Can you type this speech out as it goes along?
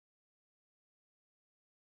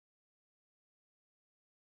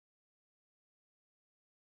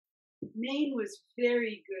Maine was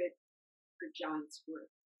very good for Jon's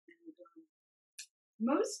work. And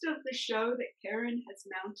most of the show that Karin has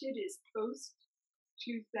mounted is post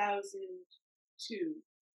 2002,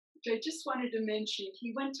 which I just wanted to mention.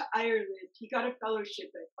 He went to Ireland. He got a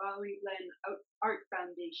fellowship at Bali Glen Art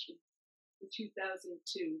Foundation in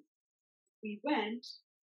 2002. We went,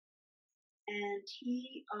 and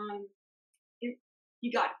he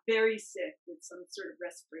got very sick with some sort of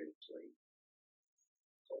respiratory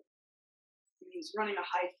cold. He was running a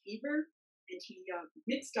high fever, and he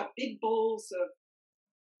mixed up big bowls of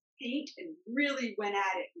paint and really went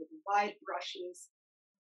at it with wide brushes.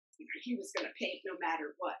 He was going to paint no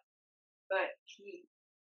matter what. But he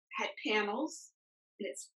had panels,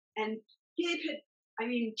 and Gabe had,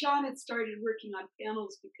 Jon had started working on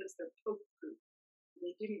panels because they're poke-proof. And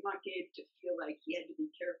they didn't want Gabe to feel like he had to be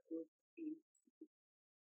careful of the paint.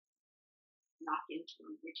 Knock into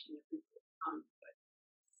him, which he never did. But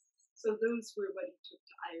so those were what he took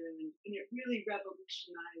to Ireland, and it really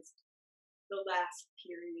revolutionized the last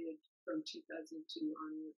period from 2002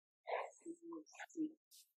 onward.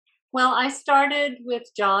 Well, I started with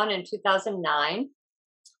Jon in 2009.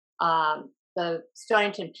 The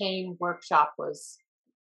Stonington Painting Workshop was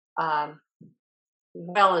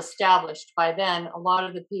well established by then. A lot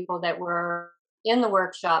of the people that were in the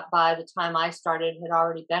workshop by the time I started had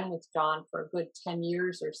already been with Jon for a good 10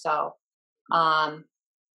 years or so.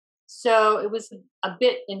 So it was a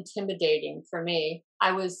bit intimidating for me.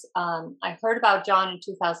 I heard about Jon in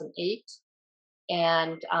 2008,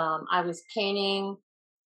 and I was painting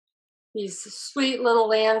these sweet little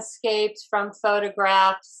landscapes from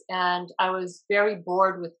photographs, and I was very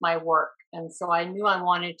bored with my work. And so I knew I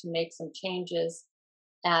wanted to make some changes.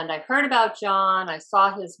 And I heard about Jon, I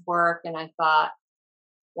saw his work, and I thought,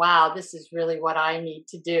 wow, this is really what I need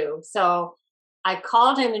to do. So I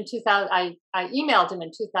called him in 2000, I emailed him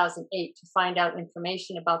in 2008 to find out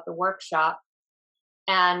information about the workshop.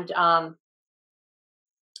 And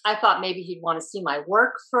I thought maybe he'd want to see my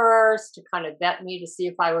work first to kind of vet me to see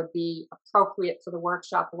if I would be appropriate for the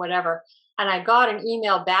workshop or whatever. And I got an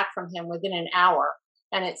email back from him within an hour,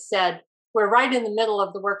 and it said, "We're right in the middle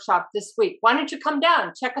of the workshop this week. Why don't you come down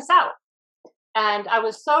and check us out?" And I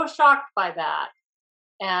was so shocked by that.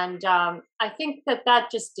 And I think that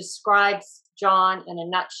just describes Jon in a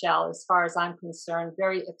nutshell, as far as I'm concerned.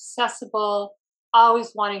 Very accessible,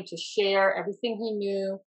 always wanting to share everything he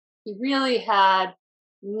knew. He really had,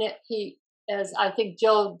 as I think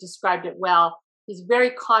Jill described it well, he's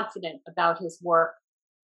very confident about his work,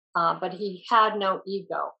 but he had no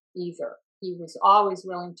ego either. He was always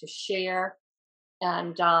willing to share.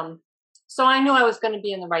 And so I knew I was going to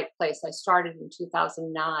be in the right place. I started in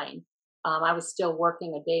 2009. I was still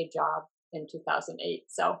working a day job in 2008.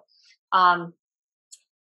 So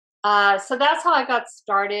that's how I got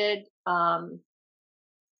started.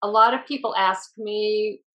 A lot of people ask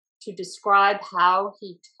me to describe how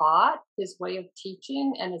he taught, his way of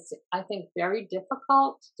teaching, and it's, I think, very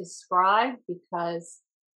difficult to describe because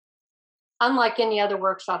unlike any other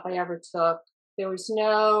workshop I ever took, there was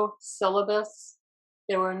no syllabus,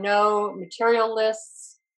 there were no material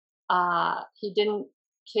lists. He didn't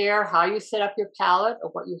care how you set up your palette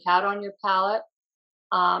or what you had on your palette,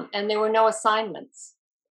 and there were no assignments.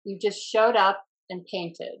 You just showed up and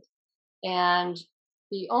painted. And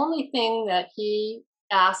the only thing that he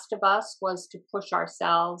asked of us was to push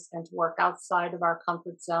ourselves and to work outside of our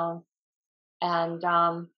comfort zone. And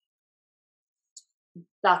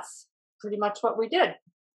that's pretty much what we did.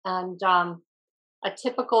 And a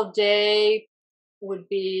typical day would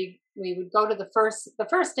be, we would go to the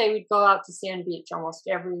first day we'd go out to Sand Beach almost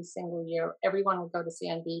every single year. Everyone would go to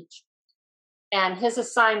Sand Beach. And his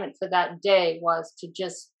assignment for that day was to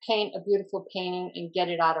just paint a beautiful painting and get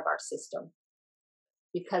it out of our system,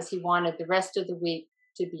 because he wanted the rest of the week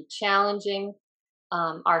to be challenging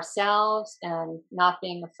ourselves and not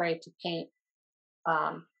being afraid to paint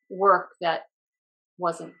work that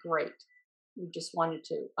wasn't great. We just wanted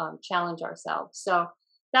to challenge ourselves. So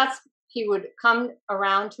he would come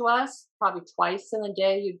around to us probably twice in a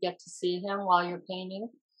day. You'd get to see him while you're painting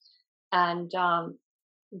and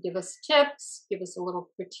give us tips, give us a little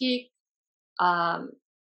critique. And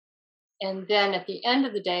then at the end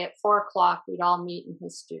of the day at 4:00, we'd all meet in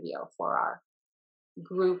his studio for our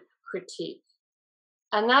group critique.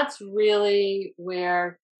 And that's really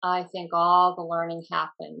where I think all the learning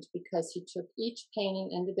happened, because he took each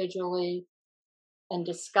painting individually and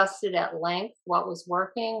discussed it at length, what was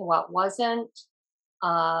working, what wasn't.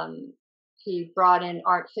 He brought in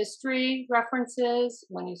art history references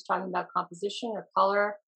when he was talking about composition or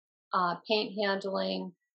color, paint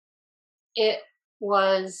handling. It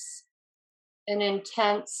was an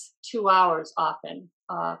intense 2 hours often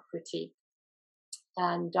critique.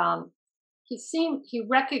 And he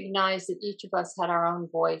recognized that each of us had our own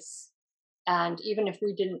voice. And even if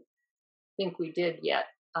we didn't think we did yet,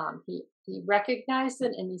 he recognized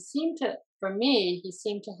it, and he seemed to, for me, he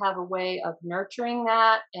seemed to have a way of nurturing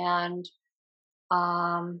that and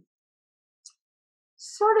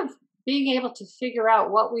sort of being able to figure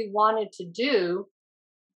out what we wanted to do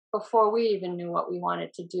before we even knew what we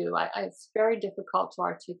wanted to do. It's very difficult to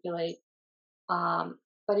articulate,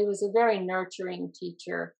 but he was a very nurturing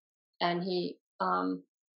teacher, and he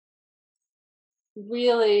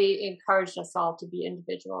really encouraged us all to be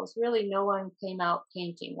individuals. Really, no one came out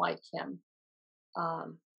painting like him.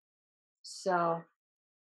 So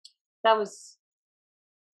that was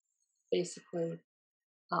basically,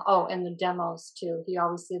 and the demos too. He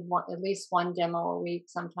always did at least one demo a week,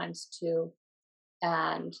 sometimes two.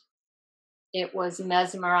 And it was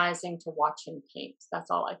mesmerizing to watch him paint.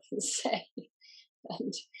 That's all I can say.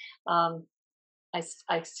 And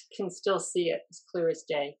I can still see it as clear as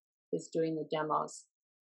day, is doing the demos.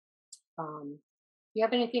 You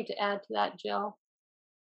have anything to add to that, Jill?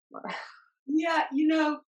 Yeah,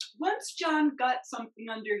 once Jon got something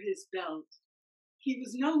under his belt, he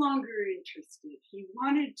was no longer interested. He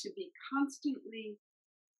wanted to be constantly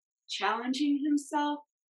challenging himself.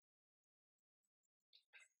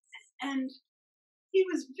 And he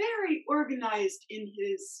was very organized in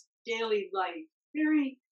his daily life,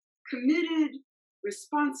 very committed,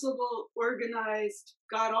 responsible, organized,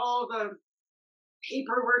 got all the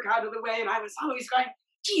paperwork out of the way. And I was always going,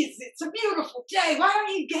 geez, it's a beautiful day. Why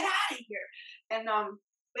don't you get out of here? And,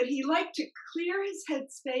 but he liked to clear his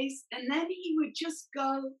headspace, and then he would just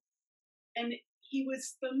go, and he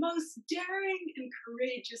was the most daring and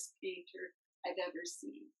courageous painter I've ever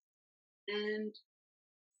seen. And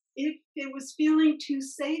if it was feeling too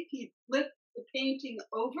safe, he'd flip the painting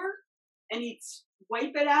over and he'd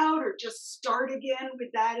wipe it out or just start again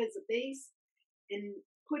with that as a base and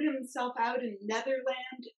put himself out in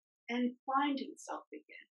Netherland and find himself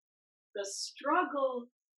again. The struggle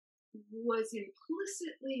was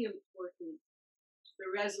implicitly important to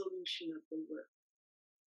the resolution of the work.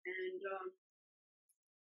 And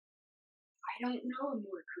I don't know a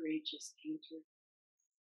more courageous painter.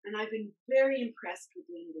 And I've been very impressed with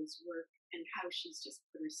Linda's work and how she's just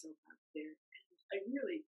put herself out there. And it's a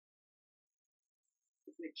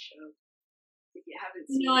good show. If you haven't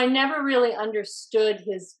seen it. I never really understood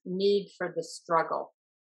his need for the struggle,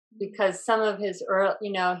 because some of his early,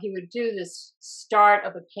 he would do this start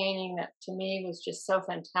of a painting that to me was just so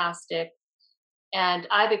fantastic. And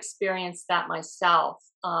I've experienced that myself.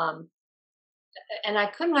 And I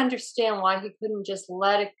couldn't understand why he couldn't just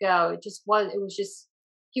let it go. It was just,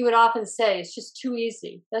 he would often say, it's just too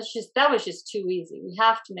easy. That was just too easy. We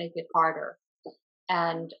have to make it harder.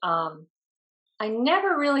 And I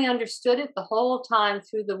never really understood it the whole time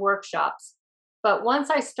through the workshops. But once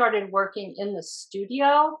I started working in the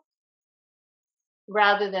studio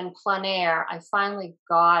rather than plein air, I finally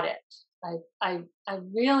got it.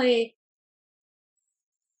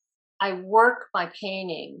 I work my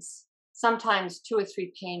paintings, sometimes 2 or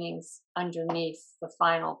 3 paintings underneath the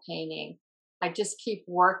final painting. I just keep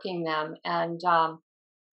working them, and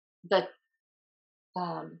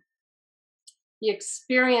the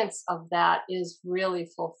experience of that is really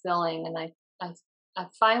fulfilling, and I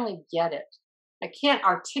finally get it. I can't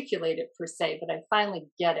articulate it per se, but I finally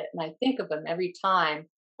get it, and I think of them every time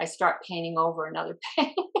I start painting over another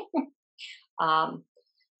painting.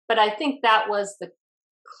 But I think that was the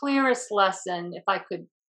clearest lesson. If I could,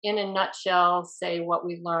 in a nutshell, say what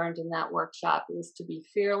we learned in that workshop, it was to be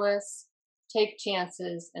fearless, take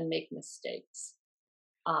chances, and make mistakes.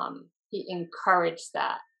 He encouraged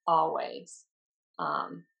that always.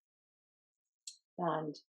 And,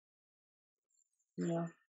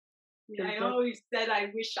 Yeah, I always said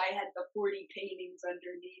I wish I had the 40 paintings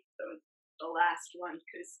underneath the last one,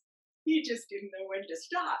 because you just didn't know when to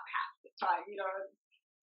stop half the time,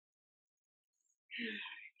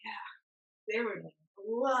 Yeah, there were a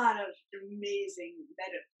lot of amazing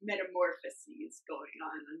metamorphoses going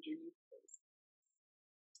on underneath those.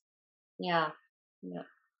 Yeah.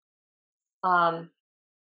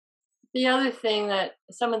 The other thing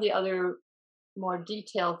some of the other more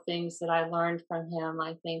detailed things that I learned from him,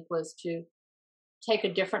 I think, was to take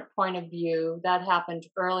a different point of view. That happened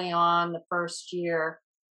early on the first year,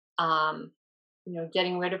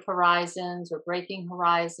 getting rid of horizons or breaking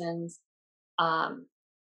horizons,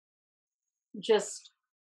 just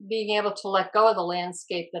being able to let go of the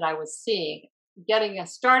landscape that I was seeing, getting a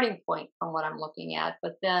starting point from what I'm looking at,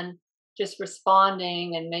 but then just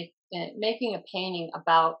responding and making a painting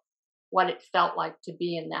about what it felt like to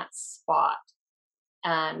be in that spot.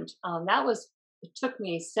 And it took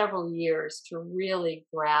me several years to really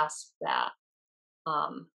grasp that.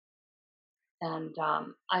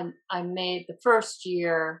 I made the first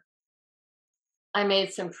year, I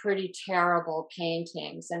made some pretty terrible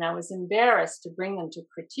paintings, and I was embarrassed to bring them to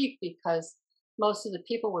critique because most of the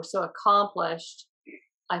people were so accomplished.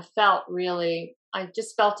 I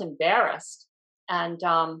just felt embarrassed. And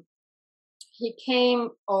he came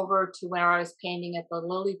over to where I was painting at the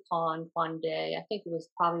lily pond one day. I think it was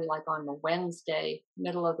probably like on a Wednesday,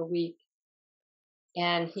 middle of the week.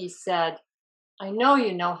 And he said, I know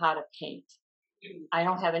you know how to paint. I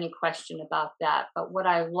don't have any question about that. But what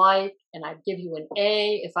I like, and I'd give you an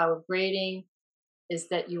A if I were grading, is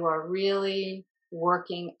that you are really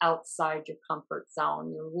working outside your comfort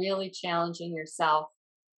zone. You're really challenging yourself.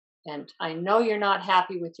 And I know you're not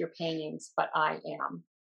happy with your paintings, but I am.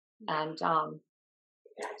 And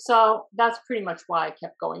so that's pretty much why I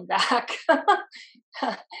kept going back.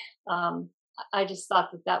 I just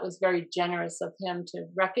thought that was very generous of him to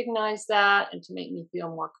recognize that and to make me feel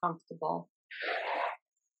more comfortable.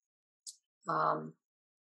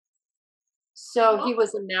 So he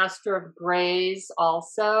was a master of grays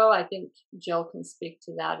also. I think Jill can speak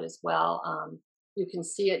to that as well. You can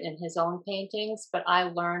see it in his own paintings, but I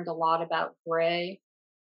learned a lot about gray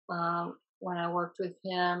when I worked with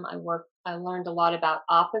him. I learned a lot about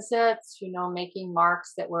opposites, making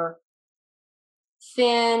marks that were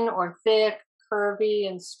thin or thick, curvy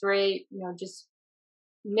and straight, just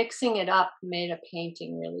mixing it up made a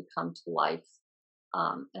painting really come to life.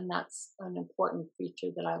 And that's an important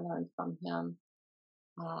feature that I learned from him.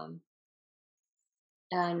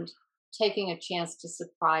 And taking a chance to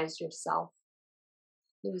surprise yourself.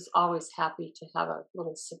 He was always happy to have a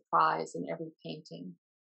little surprise in every painting.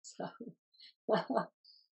 So,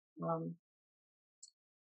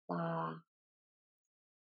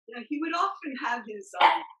 he would often have his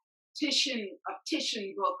Titian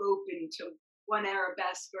book open to one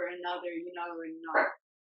arabesque or another, and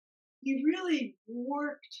he really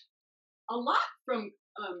worked a lot from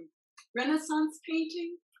Renaissance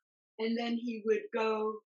painting, and then he would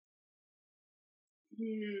go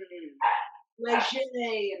Leger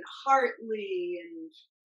and Hartley and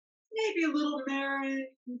maybe a little Marin,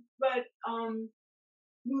 but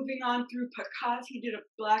moving on through Picasso. He did a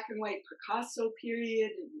black and white Picasso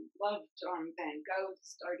period and loved Van Gogh.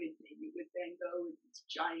 Started maybe with Van Gogh with his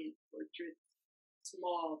giant portraits,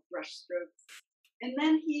 small brush strokes. And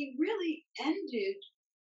then he really ended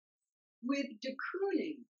with de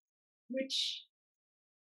Kooning, which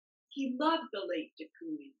he loved the late de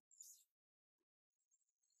Kooning.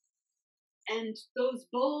 And those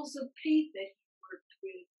bowls of paint that he worked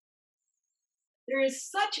with, there is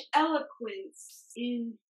such eloquence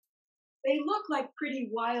in, they look like pretty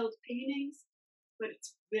wild paintings, but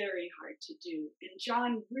it's very hard to do. And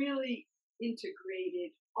Jon really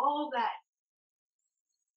integrated all that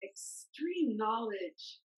extreme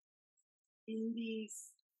knowledge in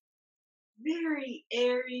these very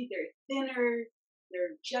airy, they're thinner,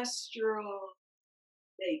 they're gestural,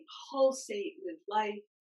 they pulsate with life.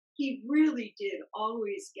 He really did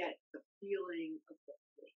always get the feeling of the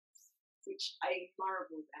place, which I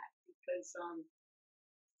marveled at because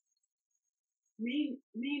Maine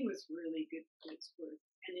was really good for his work,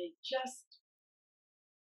 and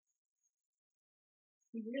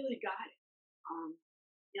he really got it on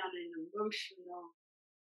an emotional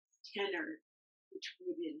tenor, which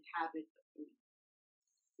would inhabit the painting.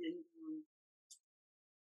 And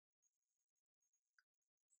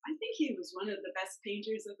I think he was one of the best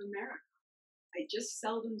painters of America. I just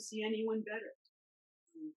seldom see anyone better.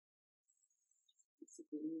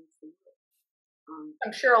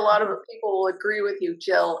 I'm sure a lot of people will agree with you,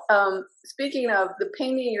 Jill. Speaking of the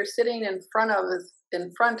painting you're sitting in front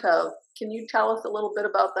of, can you tell us a little bit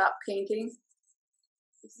about that painting?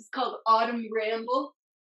 This is called Autumn Ramble,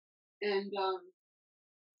 and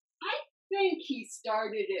I think he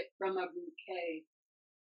started it from a bouquet.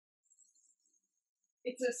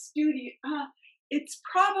 It's a studio. It's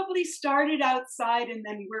probably started outside and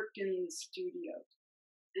then worked in the studio.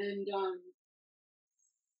 And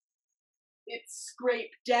it's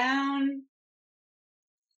scraped down.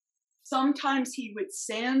 Sometimes he would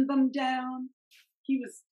sand them down.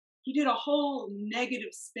 He did a whole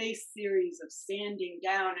negative space series of sanding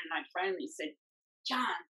down, and I finally said,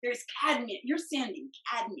 Jon, there's cadmium. You're sanding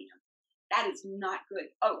cadmium. That is not good.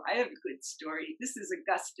 Oh, I have a good story. This is a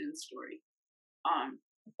Gustin story.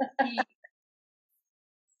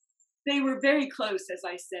 They were very close, as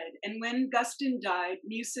I said. And when Gustin died,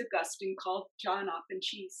 Musa Gustin called Jon up and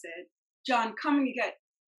she said, Jon, come and get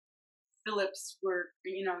Phillips work,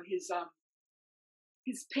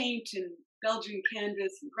 his paint and Belgian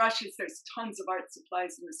canvas and brushes. There's tons of art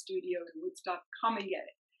supplies in the studio in Woodstock. Come and get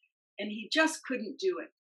it. And he just couldn't do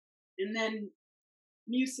it. And then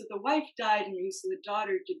Musa, the wife, died, and Musa, the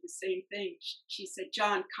daughter, did the same thing. She said,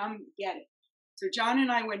 John, come get it. So John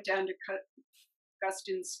and I went down to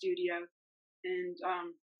Guston's studio, and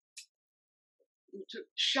we took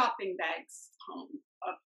shopping bags home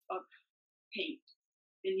of paint.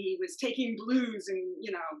 And he was taking blues and,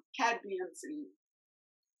 cadmiums and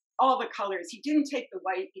all the colors. He didn't take the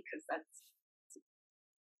white because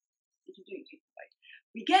he didn't take the white.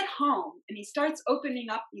 We get home and he starts opening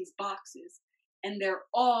up these boxes, and they're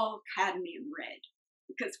all cadmium red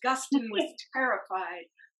because Guston was terrified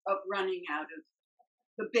of running out of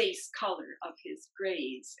the base color of his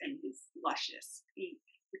grays and his luscious pink,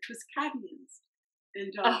 which was cadmiums.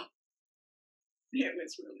 And it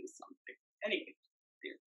was really something. Anyway,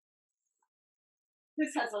 here.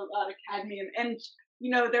 This has a lot of cadmium, and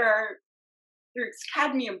there's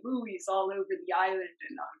cadmium buoys all over the island,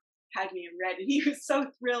 and cadmium red, and he was so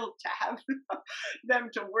thrilled to have them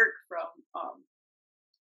to work from.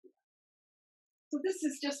 So this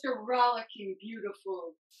is just a rollicking,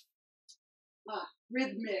 beautiful,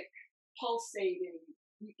 rhythmic, pulsating.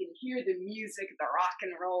 You can hear the music, the rock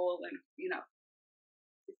and roll, and it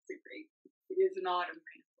is an autumn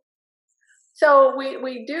rain. So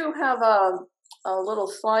we do have a little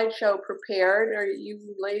slideshow prepared. Are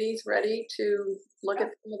you ladies ready to look at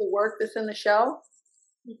some of the work that's in the show?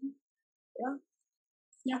 Mm-hmm.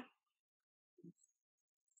 Yeah.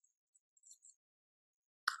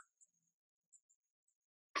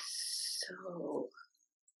 So,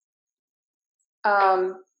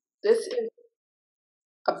 this is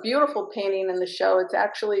a beautiful painting in the show. It's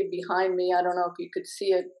actually behind me. I don't know if you could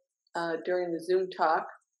see it during the Zoom talk,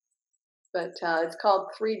 but it's called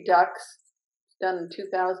Three Ducks, done in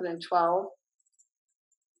 2012.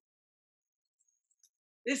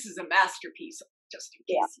 This is a masterpiece, just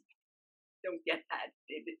in case you don't get that.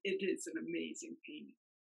 It is an amazing painting.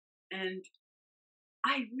 And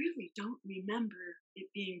I really don't remember it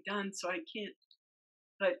being done, so I can't,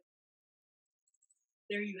 but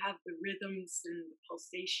there you have the rhythms and the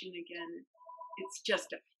pulsation again. It's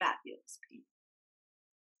just a fabulous painting.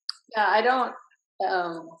 Yeah, I don't,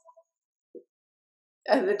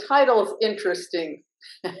 the title is interesting.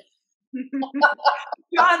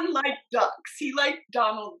 John liked ducks. He liked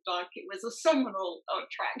Donald Duck. It was a seminal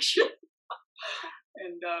attraction.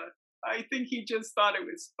 And I think he just thought it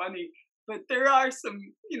was funny. But there are some,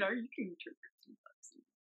 you can interpret some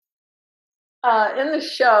ducks. In the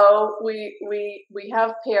show, we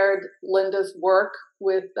have paired Linda's work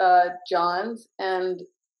with Jon's, and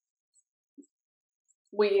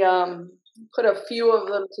we put a few of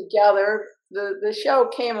them together. The show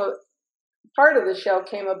part of the show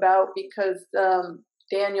came about because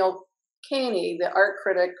Daniel Caney, the art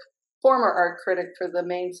critic, former art critic for the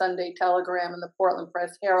Maine Sunday Telegram and the Portland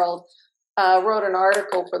Press Herald, wrote an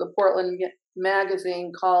article for the Portland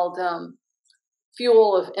magazine called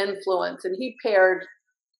Fuel of Influence, and he paired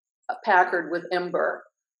Packard with Imber.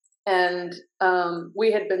 And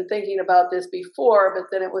we had been thinking about this before, but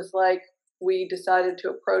then it was like we decided to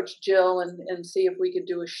approach Jill and see if we could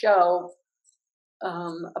do a show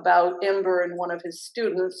about Imber and one of his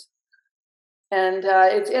students. And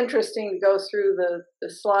it's interesting to go through the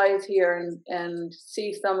slides here and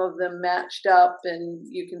see some of them matched up, and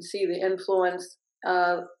you can see the influence.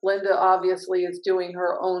 Linda obviously is doing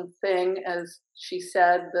her own thing, as she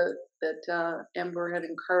said that Imber had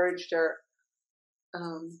encouraged her.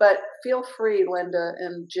 But feel free, Linda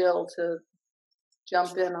and Jill, to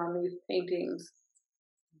jump in on these paintings.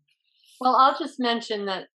 Well, I'll just mention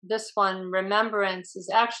that this one, Remembrance,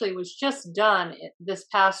 was just done this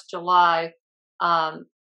past July.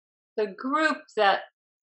 The group that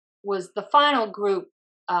was the final group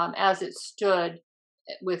as it stood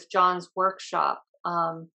with Jon's workshop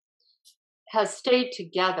has stayed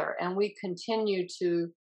together, and we continue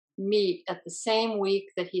to meet at the same week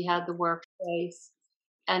that he had the workspace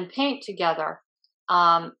and paint together.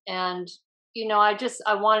 And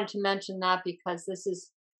I wanted to mention that because this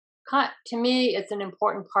is, to me, it's an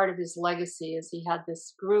important part of his legacy. Is he had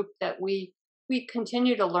this group that we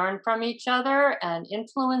continue to learn from each other and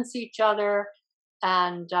influence each other.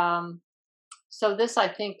 And so this, I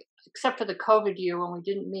think, except for the COVID year when we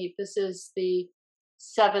didn't meet, this is the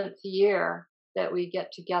 7th year that we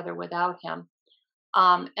get together without him.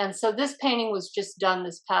 And so this painting was just done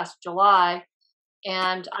this past July,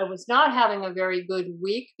 and I was not having a very good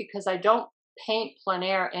week because I don't paint plein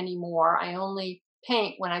air anymore. I only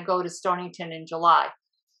paint when I go to Stonington in July.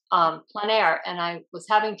 plein air, and I was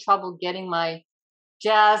having trouble getting my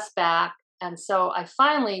jazz back. And so I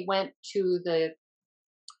finally went to the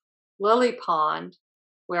lily pond,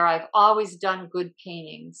 where I've always done good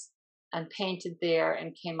paintings, and painted there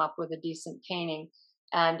and came up with a decent painting.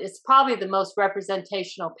 And it's probably the most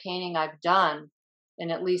representational painting I've done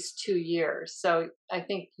in at least 2 years. So I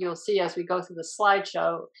think you'll see as we go through the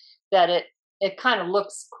slideshow that it kind of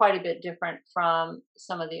looks quite a bit different from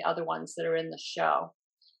some of the other ones that are in the show.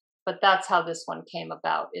 But that's how this one came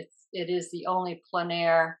about. It is the only plein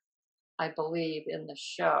air, I believe, in the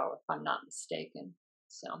show, if I'm not mistaken.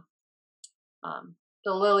 So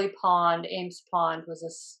the Lily Pond, Ames Pond, was a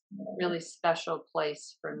really special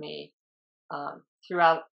place for me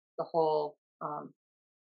throughout the whole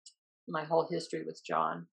my whole history with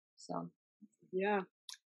Jon. So yeah,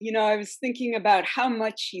 I was thinking about how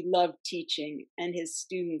much he loved teaching, and his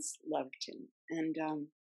students loved him, and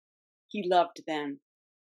he loved them.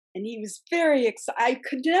 And he was very excited. I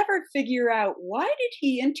could never figure out, why did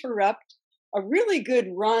he interrupt a really good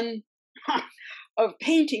run of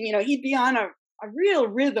painting? He'd be on a real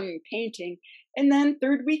rhythm painting, and then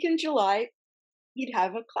third week in July, he'd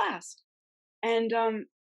have a class. And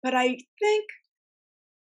but I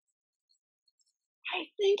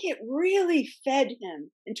think it really fed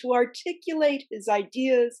him, and to articulate his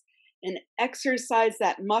ideas and exercise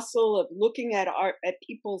that muscle of looking at art, at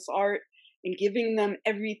people's art, and giving them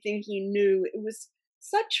everything he knew. It was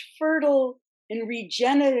such fertile and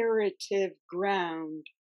regenerative ground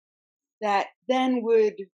that then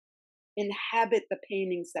would inhabit the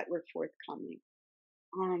paintings that were forthcoming.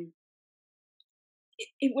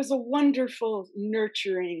 It was a wonderful,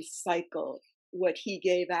 nurturing cycle, what he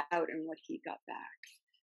gave out and what he got back.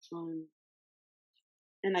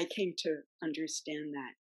 And I came to understand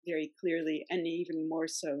that very clearly, and even more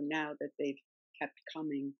so now that they've kept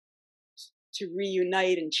coming to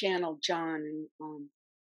reunite and channel Jon. And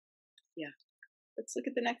yeah, let's look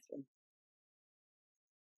at the next one.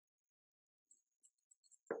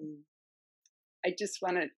 I just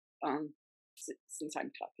want to, since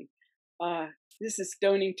I'm talking, this is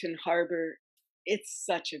Stonington Harbor. It's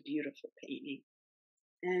such a beautiful painting,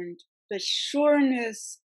 and the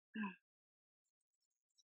sureness.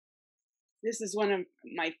 This is one of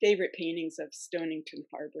my favorite paintings of Stonington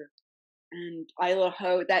Harbor. And Isla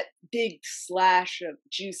Ho, that big slash of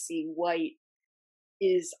juicy white,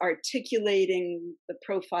 is articulating the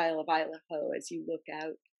profile of Isla Ho as you look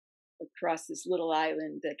out across this little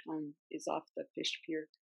island that is off the fish pier.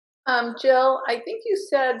 Jill, I think you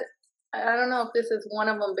said, I don't know if this is one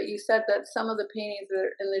of them, but you said that some of the paintings that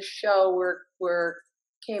are in this show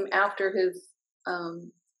came after his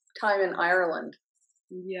time in Ireland.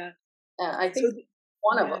 Yeah. I think so,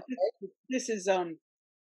 one of them. Right? This is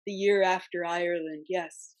the year after Ireland,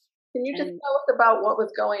 yes. Can you just tell us about what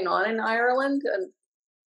was going on in Ireland?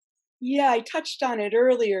 Yeah, I touched on it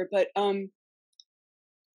earlier, but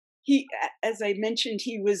he, as I mentioned,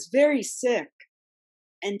 he was very sick,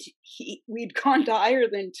 and we'd gone to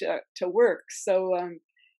Ireland to work, so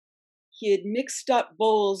he had mixed up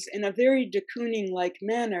bowls in a very de Kooning-like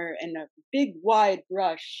manner, and a big wide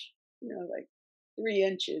brush, like 3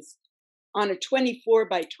 inches, on a 24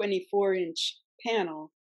 by 24 inch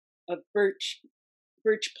panel of birch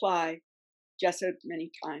ply, gessoed many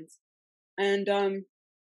times. And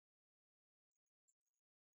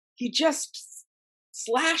he just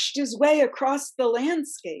slashed his way across the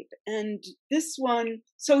landscape. And this one,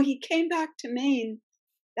 so he came back to Maine.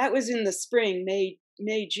 That was in the spring,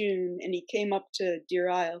 May, June, and he came up to Deer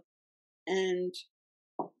Isle. And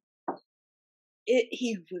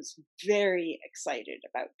he was very excited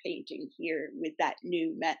about painting here with that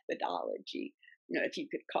new methodology. If you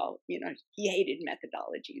could call it, he hated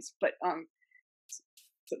methodologies, but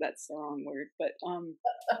so that's the wrong word. But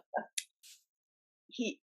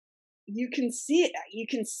you can see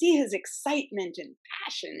his excitement and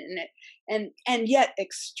passion in it, and yet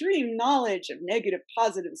extreme knowledge of negative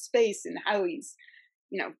positive space and how he's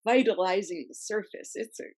vitalizing the surface.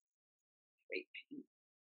 It's a great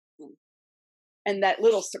painting. And that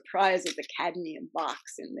little surprise of the cadmium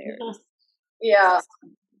box in there. Yeah,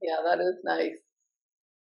 that is nice.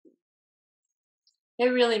 It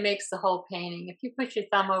really makes the whole painting. If you put your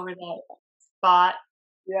thumb over that spot.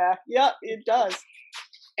 Yeah, it does.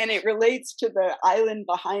 And it relates to the island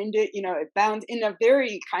behind it. It bounds in a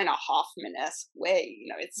very kind of Hoffman-esque way.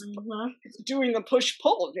 It's doing the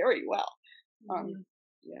push-pull very well.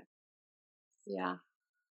 Yeah.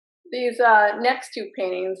 These next 2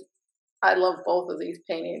 paintings, I love both of these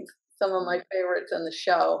paintings. Some of my favorites in the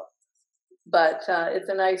show. But it's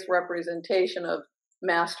a nice representation of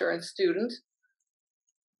master and student.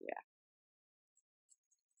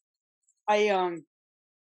 I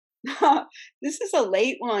this is a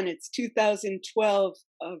late one. It's 2012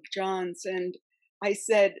 of John's, and I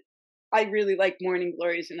said I really like morning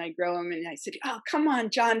glories, and I grow them. And I said, "Oh, come on,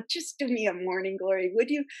 John, just do me a morning glory, would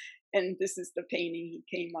you?" And this is the painting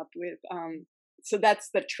he came up with. So that's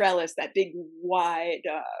the trellis. That big wide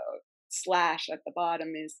slash at the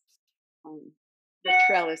bottom is the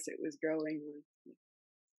trellis it was growing on.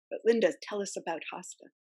 But Linda, tell us about Hosta.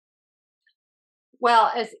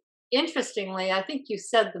 Well, as interestingly, I think you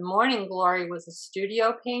said the Morning Glory was a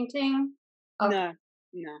studio painting. No.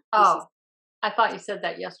 Oh, I thought you said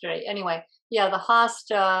that yesterday. Anyway, yeah, the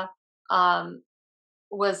Hosta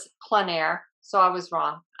was plein air, so I was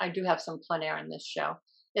wrong. I do have some plein air in this show.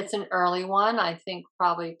 It's an early one, I think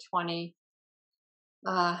probably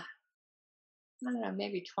I don't know,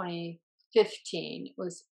 maybe 2015. It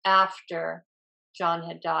was after John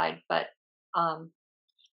had died, but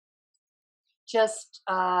just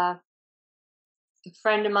a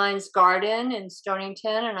friend of mine's garden in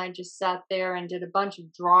Stonington, and I just sat there and did a bunch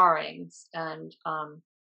of drawings, and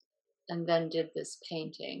then did this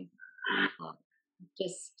painting.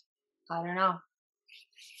 Just, I don't know,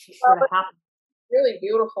 it sort of happened. Really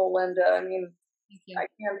beautiful, Linda. I mean, I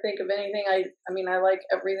can't think of anything. I mean, I like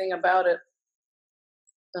everything about it.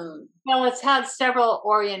 Well, it's had several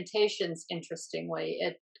orientations, interestingly.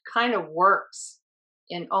 It kind of works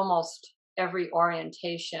in almost every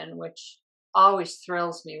orientation, which always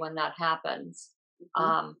thrills me when that happens.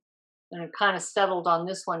 And I kind of settled on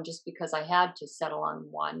this one just because I had to settle on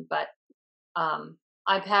one. But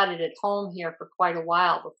I've had it at home here for quite a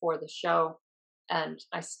while before the show, and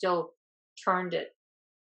I still turned it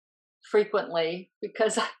frequently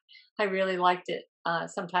because I really liked it.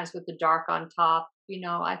 Sometimes with the dark on top,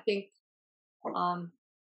 I think,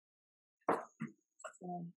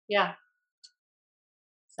 yeah.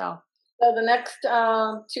 So the next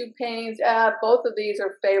two paintings, both of these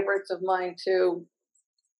are favorites of mine too.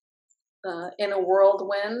 In a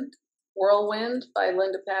Whirlwind by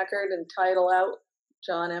Linda Packard, and Title Out,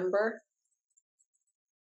 Jon Imber.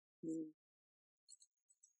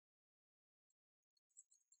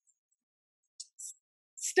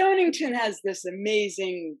 Stonington has this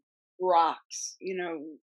amazing rocks,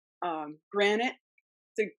 granite.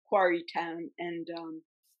 It's a quarry town, and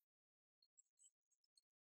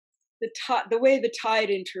the way the tide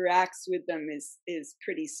interacts with them is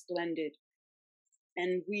pretty splendid.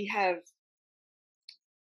 And we have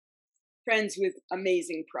friends with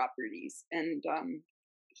amazing properties, and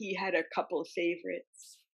he had a couple of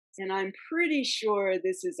favorites. And I'm pretty sure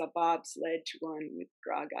this is a bobsled one with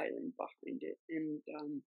Grog Island behind it. And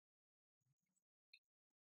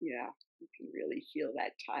yeah, you can really feel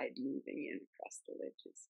that tide moving in across the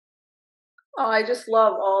ledges. Oh, I just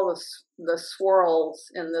love all the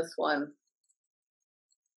swirls in this one.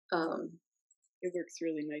 It works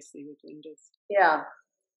really nicely with Linda's. Yeah,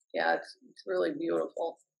 it's really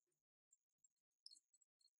beautiful.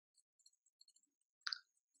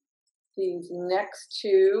 These next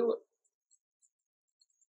two,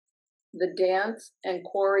 The Dance and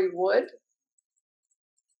Quarry Wood.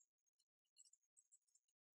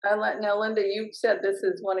 Now, Linda, you said this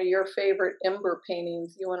is one of your favorite Imber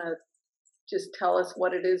paintings. You want to just tell us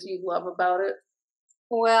what it is you love about it?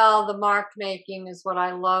 Well, the mark making is what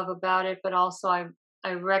I love about it, but also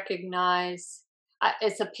I recognize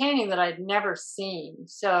it's a painting that I'd never seen,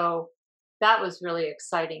 so that was really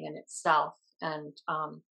exciting in itself. And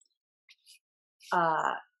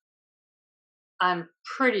I'm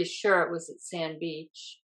pretty sure it was at Sand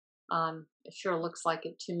Beach. It sure looks like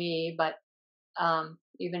it to me, but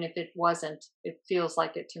even if it wasn't, it feels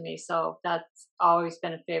like it to me. So that's always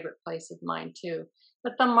been a favorite place of mine too.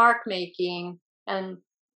 But the mark making and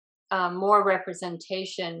more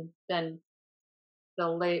representation than the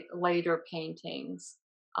later paintings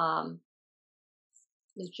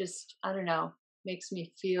is just, I don't know, makes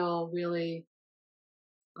me feel really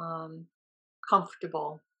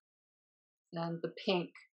comfortable. And the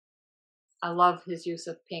pink, I love his use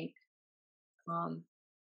of pink.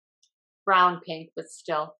 Brown pink, but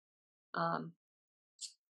still, I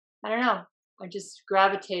don't know. I just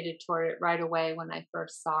gravitated toward it right away when I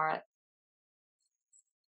first saw it.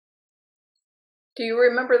 Do you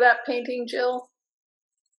remember that painting, Jill?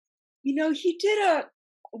 He did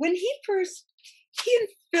when he and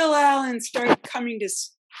Phil Allen started coming to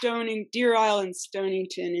Deer Island,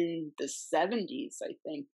 Stonington in the 70s, I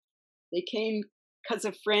think. They came because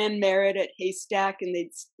of Fran Merritt at Haystack, and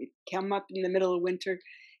they'd come up in the middle of winter.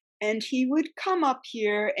 And he would come up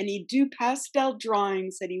here and he'd do pastel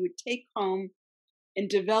drawings that he would take home and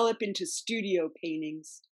develop into studio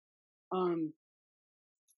paintings.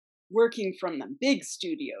 working from them, big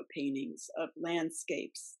studio paintings of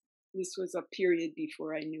landscapes. This was a period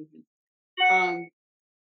before I knew him.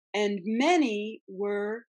 And many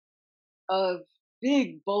were of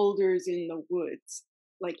big boulders in the woods,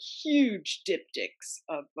 like huge diptychs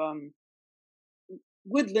of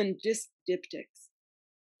woodland diptychs.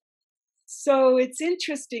 So it's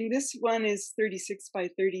interesting. This one is 36 by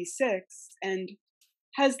 36 and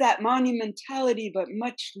has that monumentality, but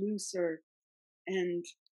much looser. And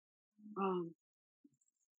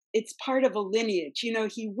it's part of a lineage. You know,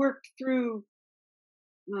 he worked through,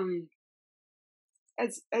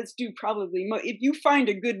 as do probably, if you find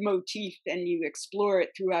a good motif, then you explore it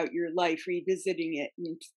throughout your life, revisiting it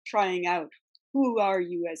and trying out who are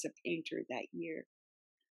you as a painter that year.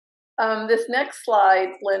 This next slide,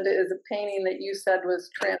 Linda, is a painting that you said was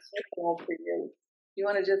transitional for you. You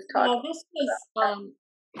want to just talk? Yeah, this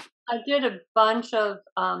was, I did a bunch of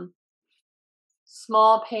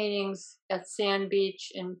small paintings at Sand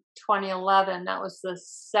Beach in 2011. That was the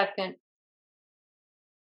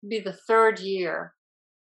third year.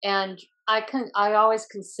 And I always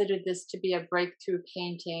considered this to be a breakthrough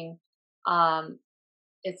painting.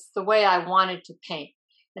 It's the way I wanted to paint.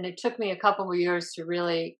 And it took me a couple of years to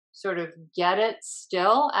really sort of get it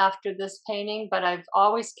still after this painting, but I've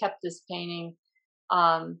always kept this painting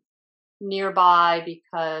nearby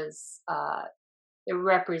because it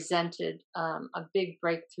represented a big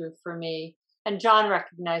breakthrough for me. And Jon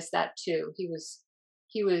recognized that too. He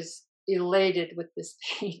was elated with this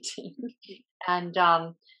painting. And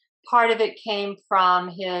part of it came from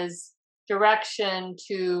his direction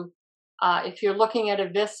to, if you're looking at a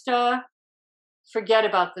vista, forget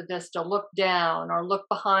about the vista, look down or look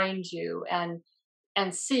behind you and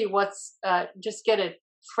see what's, just get a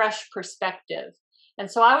fresh perspective. And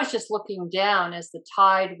so I was just looking down as the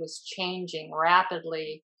tide was changing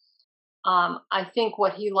rapidly. I think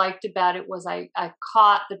what he liked about it was I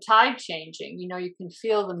caught the tide changing. You know, you can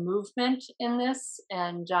feel the movement in this.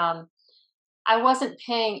 And I wasn't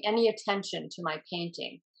paying any attention to my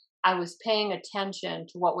painting. I was paying attention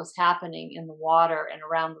to what was happening in the water and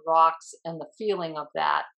around the rocks and the feeling of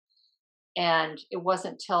that. And it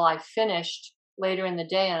wasn't till I finished later in the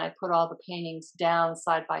day and I put all the paintings down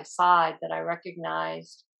side by side that I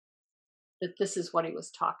recognized that this is what he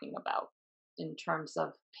was talking about in terms of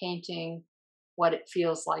painting what it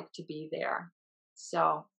feels like to be there.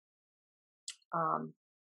 So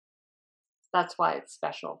that's why it's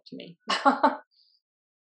special to me.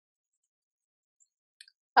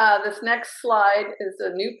 This next slide is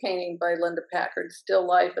a new painting by Linda Packard, Still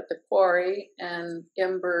Life at the Quarry, and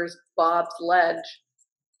Imber's Bob's Ledge,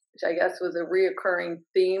 which I guess was a reoccurring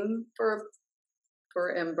theme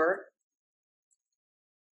for Imber.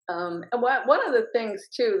 And one of the things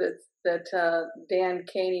too that Dan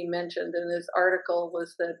Caney mentioned in his article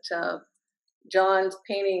was that Jon's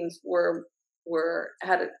paintings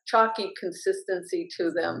had a chalky consistency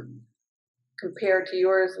to them compared to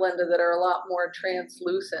yours, Linda, that are a lot more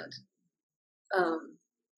translucent.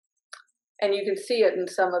 And you can see it in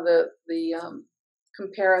some of the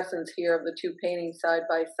comparisons here of the two paintings side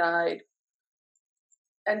by side.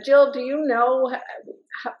 And Jill, do you know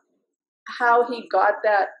how he got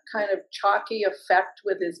that kind of chalky effect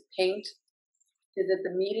with his paint? Is it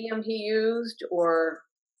the medium he used, or?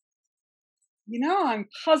 You know, I'm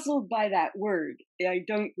puzzled by that word. I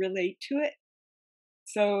don't relate to it.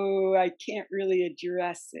 So I can't really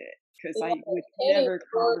address it because I would never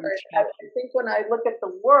call them chalky. I think when I look at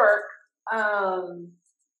the work,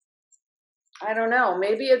 I don't know.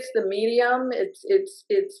 Maybe it's the medium.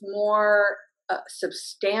 It's more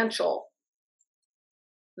substantial.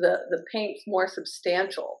 The paint's more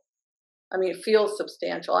substantial. I mean, it feels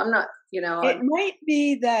substantial. I'm not, you know. It might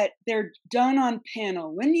be that they're done on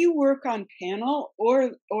panel. When you work on panel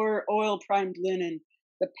or oil primed linen,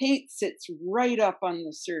 the paint sits right up on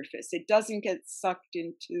the surface. It doesn't get sucked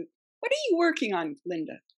into. What are you working on,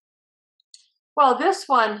 Linda? Well, this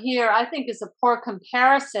one here, I think, is a poor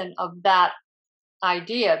comparison of that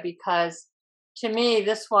idea because to me,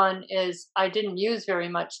 this one I didn't use very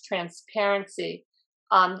much transparency.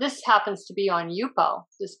 This happens to be on Yupo,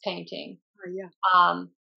 this painting. Oh, yeah.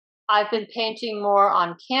 I've been painting more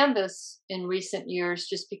on canvas in recent years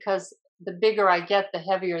just because the bigger I get, the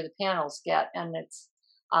heavier the panels get, and it's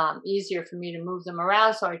easier for me to move them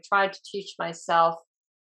around. So I tried to teach myself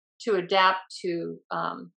to adapt to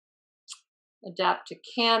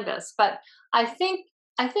canvas. But I think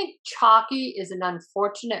chalky is an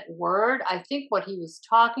unfortunate word. I think what he was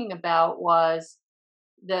talking about was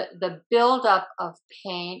the buildup of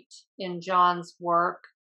paint in Jon's work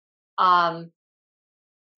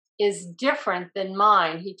is different than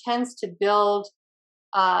mine. He tends to build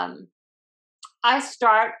I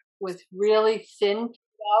start with really thin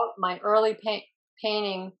out. My early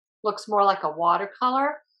painting looks more like a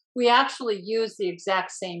watercolor. We actually use the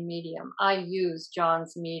exact same medium. I use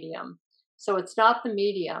Jon's medium. So it's not the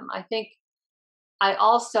medium. I think I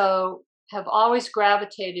also have always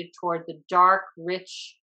gravitated toward the dark,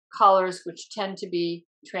 rich colors, which tend to be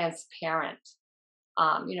transparent.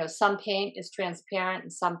 Some paint is transparent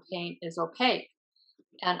and some paint is opaque.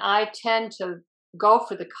 And I tend to go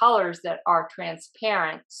for the colors that are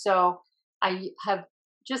transparent. So I have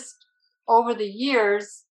just over the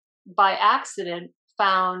years, by accident,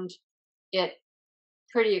 found it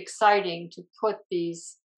pretty exciting to put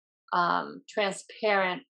these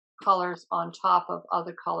transparent colors on top of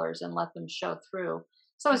other colors and let them show through.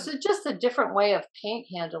 So it's just a different way of paint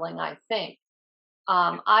handling, I think.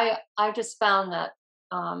 I just found that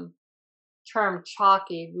term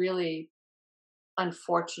chalky really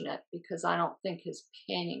unfortunate because I don't think his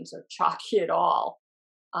paintings are chalky at all.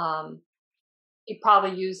 He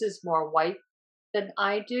probably uses more white than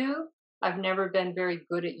I do. I've never been very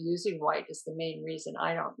good at using white is the main reason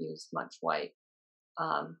I don't use much white.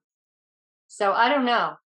 So I don't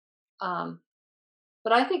know.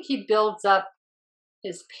 But I think he builds up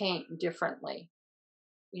his paint differently,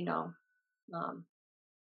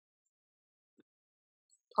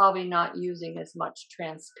 probably not using as much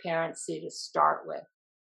transparency to start with.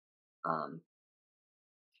 I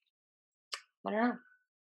don't know.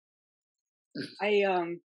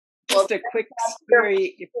 Just a quick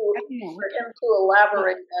story. For him to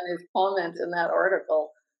elaborate on his comments in that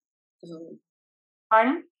article.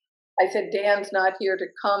 Pardon? I said Dan's not here to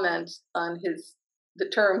comment on the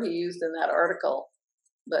term he used in that article,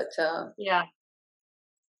 but yeah.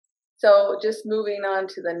 So just moving on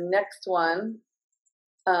to the next one.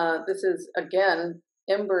 This is again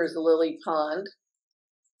Imber's Lily Pond.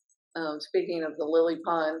 Speaking of the Lily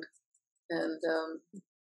Pond, and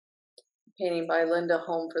painting by Linda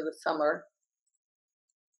Home for the Summer.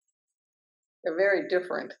 They're very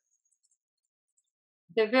different.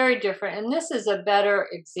 They're very different. And this is a better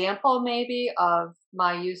example, maybe, of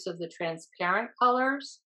my use of the transparent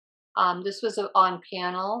colors. This was on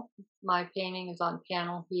panel. My painting is on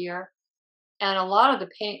panel here. And a lot of the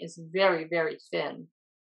paint is very, very thin.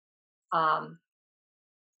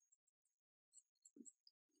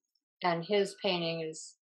 And his painting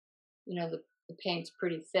is, the paint's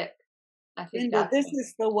pretty thick. I think Linda, this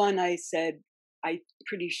is the one I said, I'm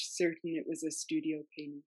pretty certain it was a studio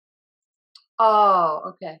painting. Oh,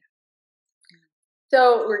 okay.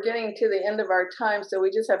 So we're getting to the end of our time, so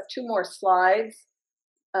we just have 2 more slides.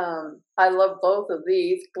 I love both of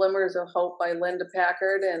these, Glimmers of Hope by Linda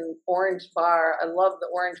Packard and Orange Bar. I love the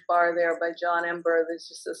Orange Bar there by Jon Imber. There's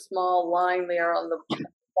just a small line there on the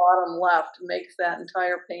bottom left makes that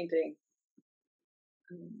entire painting.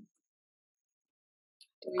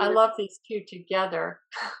 I love these 2 together.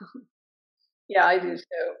 Yeah, I do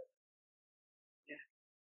too.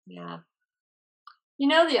 Yeah.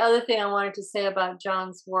 The other thing I wanted to say about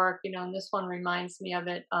Jon's work, and this one reminds me of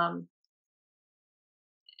it.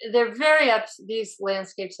 They're these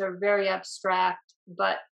landscapes are very abstract,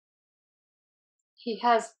 but he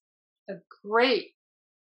has a great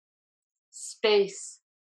space.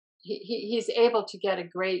 He's able to get a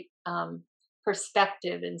great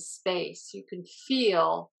perspective in space. You can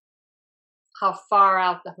feel how far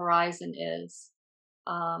out the horizon is.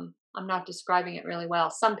 I'm not describing it really well.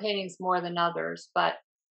 Some paintings more than others, but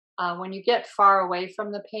when you get far away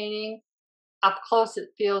from the painting, up close it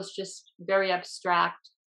feels just very abstract,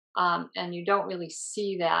 and you don't really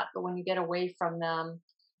see that. But when you get away from them,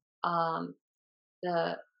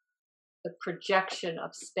 the projection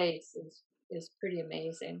of space is pretty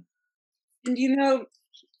amazing. And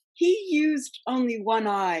he used only one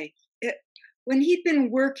eye. When he'd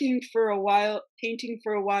been working for a while, painting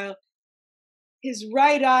for a while, his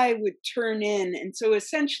right eye would turn in, and so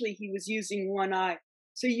essentially he was using one eye.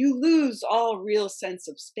 So you lose all real sense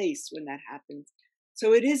of space when that happens.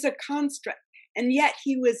 So it is a construct, and yet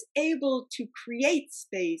he was able to create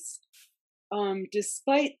space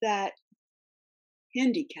despite that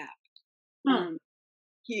handicap.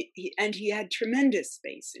 He had tremendous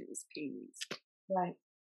space in his paintings. Right.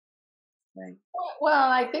 Well,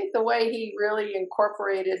 I think the way he really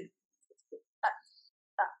incorporated,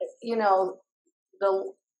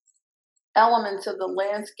 the elements of the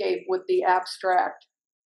landscape with the abstract,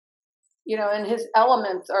 and his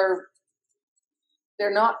elements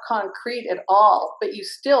they're not concrete at all, but you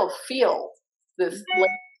still feel this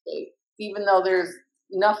landscape, even though there's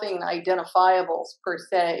nothing identifiable per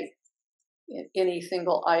se in any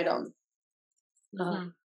single item.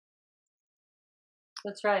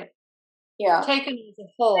 That's right. Yeah. taken as a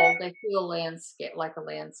whole, they feel landscape like a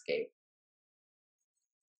landscape.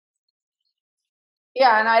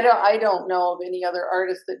 Yeah, and I don't know of any other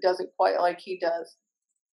artist that does it quite like he does.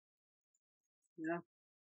 Yeah.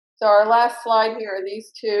 So our last slide here are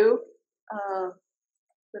these two.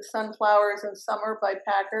 The Sunflowers in Summer by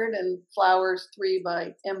Packard and Flowers 3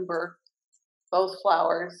 by Imber. Both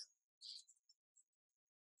flowers.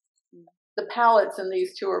 The palettes in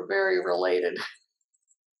these two are very related.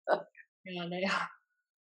 Yeah, they are.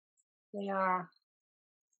 They are.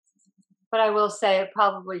 But I will say it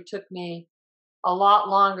probably took me a lot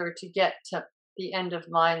longer to get to the end of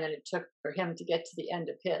mine than it took for him to get to the end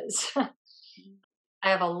of his. I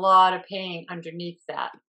have a lot of painting underneath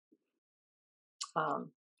that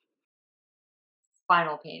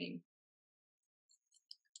final painting.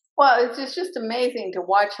 Well, it's just amazing to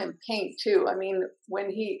watch him paint too. I mean,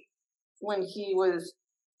 when he was,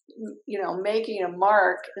 making a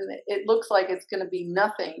mark, and it looks like it's going to be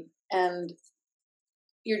nothing, and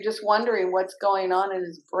you're just wondering what's going on in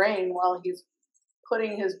his brain while he's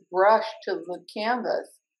putting his brush to the canvas,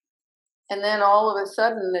 and then all of a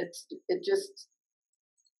sudden it just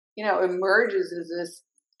emerges as this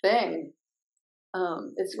thing.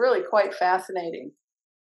 It's really quite fascinating.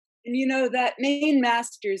 And that Maine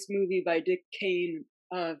Masters movie by Dick Kane,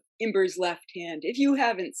 Imber's Left Hand, if you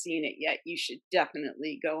haven't seen it yet, you should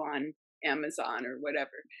definitely go on Amazon or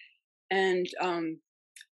whatever. And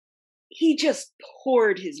he just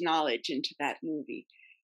poured his knowledge into that movie.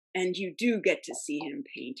 And you do get to see him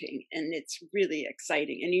painting, and it's really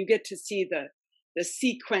exciting. And you get to see the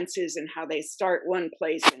sequences and how they start one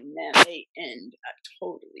place and then they end a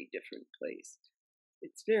totally different place.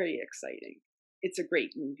 It's very exciting. It's a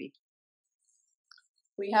great movie.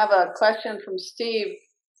 We have a question from Steve.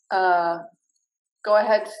 Go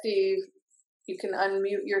ahead, Steve. You can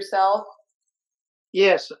unmute yourself.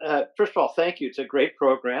 Yes. First of all, thank you. It's a great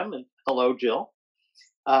program. And hello, Jill.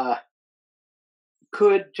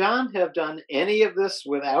 Could Jon have done any of this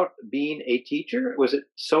without being a teacher? Was it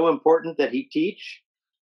so important that he teach?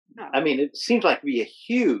 No. I mean, it seems like to be a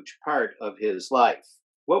huge part of his life.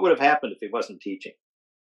 What would have happened if he wasn't teaching?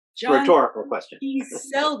 Jon, rhetorical question. He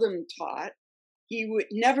seldom taught. He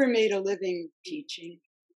never made a living teaching.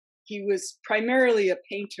 He was primarily a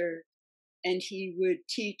painter, and he would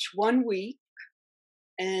teach 1 week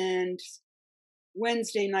and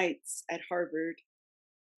Wednesday nights at Harvard.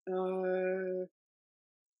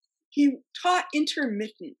 He taught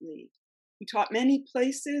intermittently. He taught many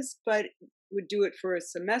places, but would do it for a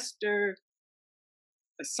semester,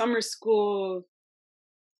 a summer school,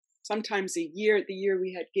 sometimes a year. The year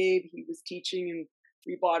we had Gabe, he was teaching, and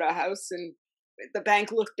we bought a house, and the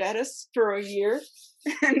bank looked at us for a year.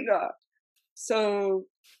 And so,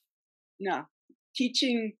 no,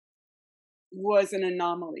 teaching was an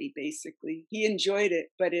anomaly, basically. He enjoyed it,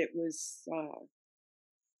 but it was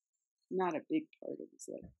not a big part of his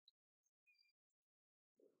life.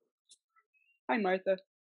 Hi, Martha.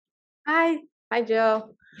 Hi,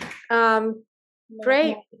 Jill.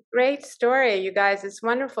 Great story, you guys. It's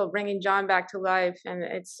wonderful bringing Jon back to life, and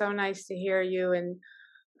it's so nice to hear you and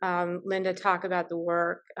Linda talk about the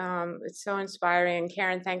work. It's so inspiring. And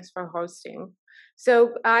Karin, thanks for hosting.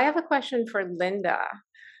 So I have a question for Linda.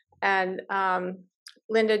 And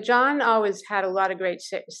Linda, Jon always had a lot of great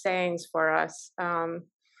sayings for us.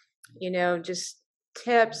 Just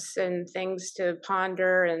tips and things to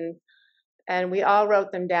ponder, and we all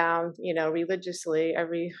wrote them down, religiously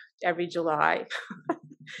every July.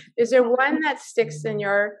 Is there one that sticks in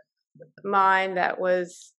your mind that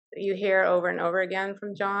you hear over and over again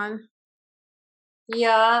from Jon?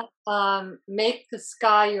 Yeah, make the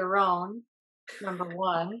sky your own, number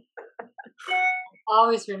one.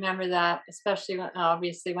 Always remember that, especially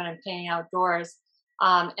obviously when I'm painting outdoors.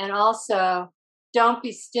 And also, don't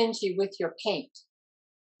be stingy with your paint.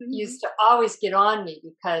 Mm-hmm. Used to always get on me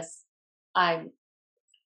because I'm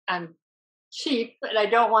cheap, but I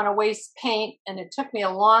don't want to waste paint. And it took me a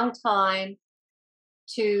long time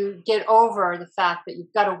to get over the fact that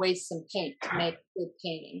you've got to waste some paint to make good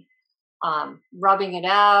painting. Rubbing it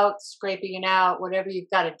out, scraping it out, whatever you've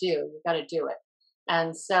got to do, you've got to do it.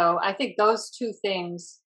 And so I think those two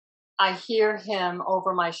things, I hear him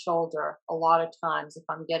over my shoulder a lot of times if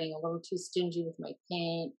I'm getting a little too stingy with my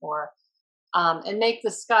paint, or and make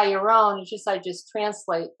the sky your own. I just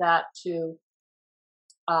translate that to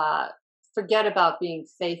forget about being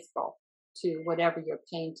faithful to whatever you're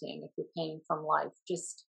painting. If you're painting from life,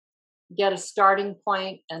 just get a starting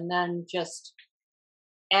point and then just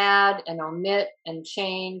add and omit and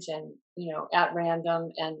change, and at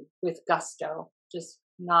random and with gusto. Just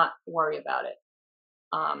not worry about it.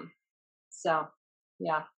 So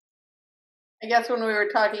yeah. I guess when we were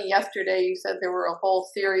talking yesterday, you said there were a whole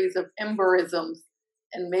series of Imberisms,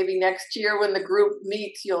 and maybe next year when the group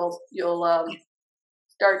meets, you'll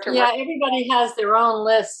start to. Yeah, everybody has their own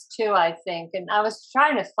list too, I think. And I was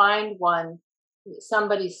trying to find one that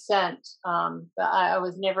somebody sent, but I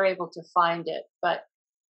was never able to find it. But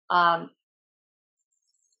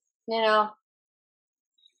you know,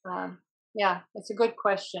 yeah, it's a good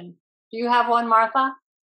question. Do you have one, Martha?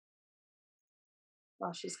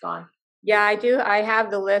 Oh, she's gone. Yeah, I do. I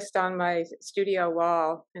have the list on my studio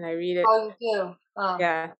wall, and I read it. Oh, you do? Oh.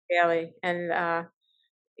 Yeah, daily. And I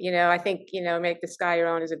think make the sky your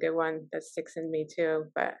own is a good one that sticks in me too.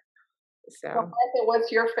 But so, Well, Martha,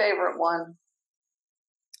 what's your favorite one?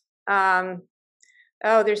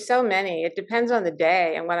 Oh, there's so many. It depends on the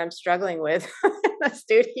day and what I'm struggling with in the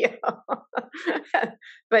studio.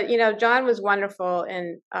 But Jon was wonderful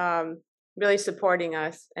in really supporting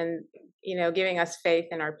us and giving us faith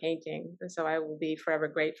in our painting. And so I will be forever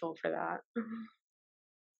grateful for that.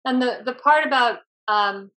 And the part about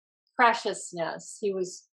preciousness, he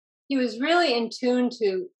was really in tune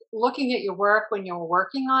to looking at your work when you were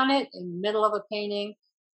working on it in the middle of a painting,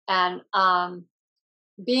 and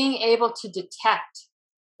being able to detect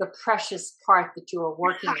the precious part that you were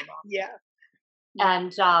working on. Yeah.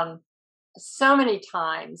 And so many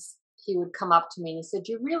times he would come up to me and he said,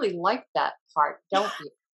 "You really like that part, don't you?"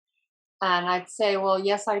 And I'd say, "Well,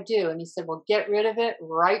 yes, I do." And he said, "Well, get rid of it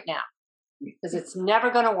right now, because it's never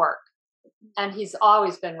going to work." And he's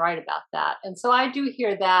always been right about that. And so I do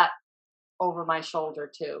hear that over my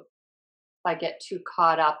shoulder too. If I get too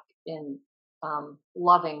caught up in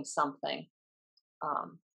loving something,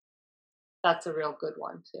 that's a real good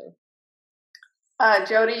one too.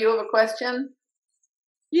 Jody, you have a question?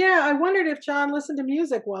 Yeah, I wondered if Jon listened to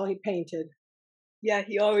music while he painted. Yeah,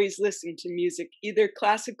 he always listened to music, either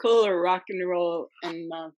classical or rock and roll. And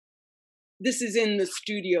this is in the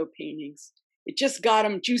studio paintings. It just got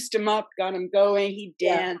him, juiced him up, got him going. He'd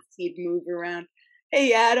dance, he'd move around.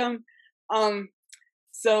 Hey, Adam.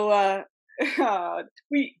 So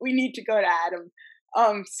we need to go to Adam.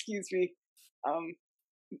 Excuse me.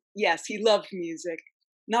 Yes, he loved music.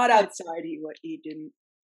 Not outside, he didn't.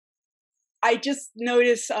 I just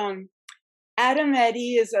noticed Adam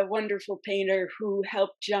Eddy is a wonderful painter who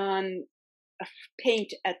helped Jon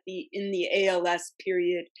paint in the ALS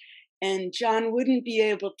period, and Jon wouldn't be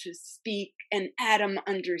able to speak, and Adam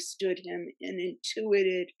understood him and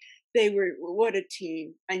intuited. What a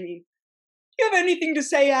team. I mean, do you have anything to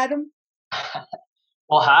say, Adam?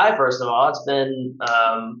 Well, hi, first of all. It's been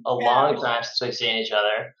a long time since we've seen each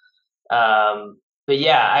other. But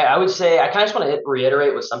yeah, I would say I kind of just want to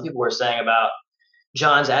reiterate what some people were saying about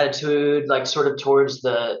Jon's attitude, like sort of towards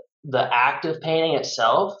the act of painting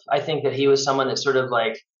itself. I think that he was someone that sort of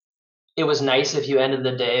like, it was nice if you ended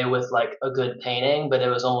the day with like a good painting, but it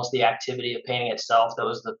was almost the activity of painting itself that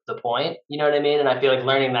was the point. You know what I mean? And I feel like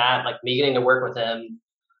learning that, like me getting to work with him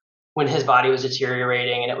when his body was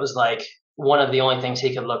deteriorating, and it was like one of the only things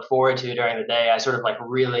he could look forward to during the day, I sort of like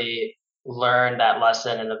really learned that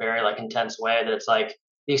lesson in a very like intense way, that it's like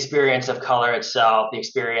the experience of color itself, the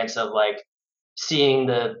experience of like seeing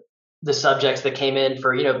the subjects that came in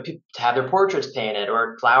for, to have their portraits painted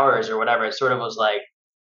or flowers or whatever. It sort of was like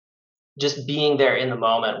just being there in the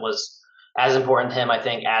moment was as important to him, I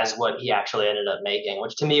think, as what he actually ended up making,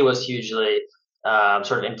 which to me was hugely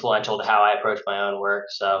sort of influential to how I approach my own work.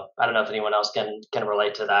 So I don't know if anyone else can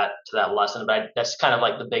relate to that lesson, but that's kind of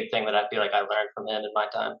like the big thing that I feel like I learned from him in my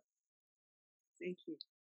time. Thank you.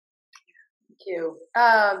 Thank you.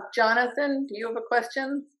 Jonathan, do you have a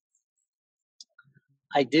question?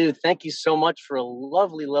 I do. Thank you so much for a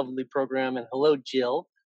lovely, lovely program. And hello, Jill.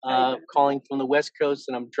 Calling from the West Coast,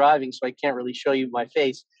 and I'm driving, so I can't really show you my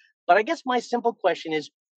face. But I guess my simple question is,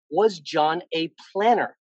 was Jon a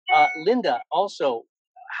planner? Linda, also,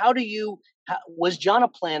 was Jon a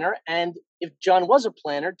planner? And if Jon was a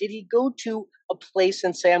planner, did he go to a place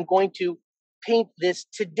and say, I'm going to paint this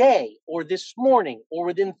today or this morning or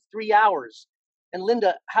within 3 hours? And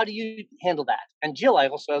Linda, how do you handle that? And Jill, I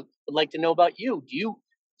also would like to know about you. Do you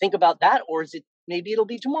think about that, or is it maybe it'll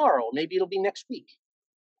be tomorrow, maybe it'll be next week?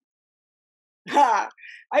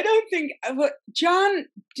 I don't think Jon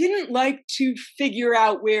didn't like to figure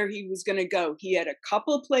out where he was going to go. He had a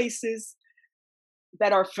couple places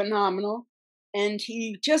that are phenomenal, and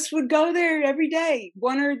he just would go there every day,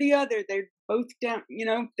 one or the other. They're both down,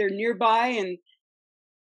 they're nearby, and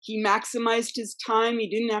he maximized his time. He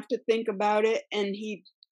didn't have to think about it, and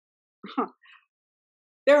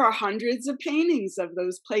there are hundreds of paintings of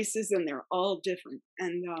those places, and they're all different.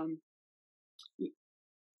 And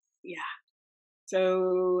yeah.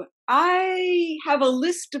 So I have a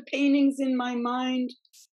list of paintings in my mind,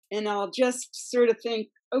 and I'll just sort of think,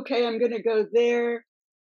 okay, I'm going to go there.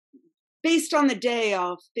 Based on the day,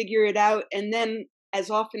 I'll figure it out. And then as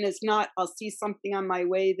often as not, I'll see something on my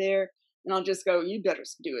way there, and I'll just go, you better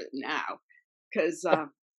do it now, because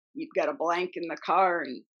you've got a blank in the car.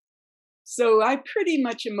 And so I pretty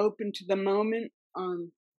much am open to the moment.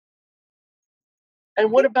 And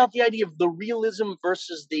what about the idea of the realism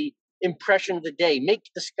versus the impression of the day? Make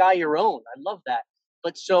the sky your own. I love that.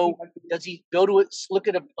 But so does he go to it, look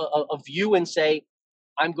at a view and say,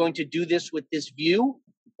 I'm going to do this with this view?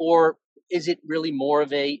 Or is it really more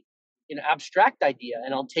of an abstract idea,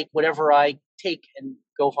 and I'll take whatever I take and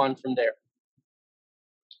go on from there?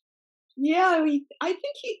 Yeah, I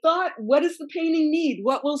think he thought, what does the painting need?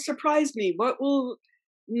 What will surprise me? What will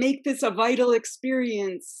make this a vital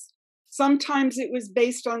experience? Sometimes it was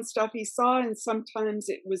based on stuff he saw, and sometimes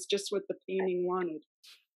it was just what the painting wanted.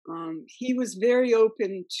 He was very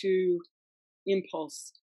open to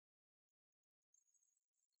impulse.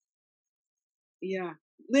 Yeah.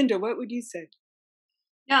 Linda, what would you say?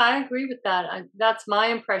 Yeah, I agree with that. That's my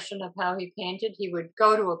impression of how he painted. He would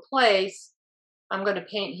go to a place, I'm going to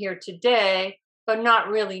paint here today, but not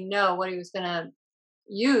really know what he was going to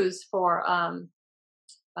use for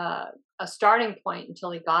a starting point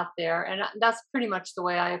until he got there. And that's pretty much the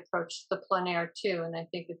way I approached the plein air too. And I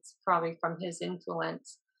think it's probably from his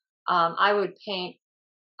influence. I would paint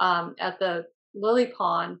at the lily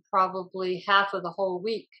pond probably half of the whole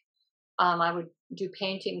week. I would do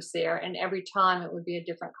paintings there, and every time it would be a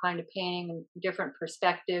different kind of painting and different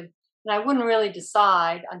perspective. And I wouldn't really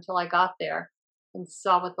decide until I got there and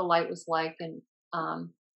saw what the light was like. And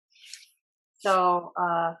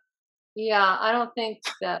yeah, I don't think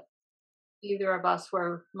that either of us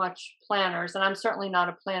were much planners, and I'm certainly not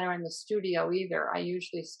a planner in the studio either. I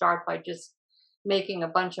usually start by just making a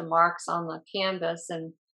bunch of marks on the canvas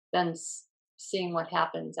and then seeing what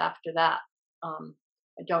happens after that.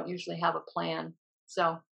 I don't usually have a plan,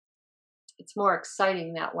 so it's more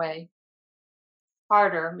exciting that way.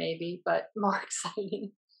 Harder maybe, but more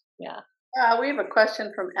exciting. Yeah. We have a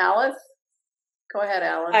question from Alice. Go ahead,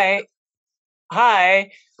 Alice.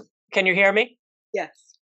 Hi. Can you hear me?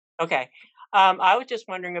 Yes. Okay. I was just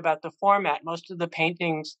wondering about the format. Most of the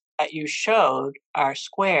paintings that you showed are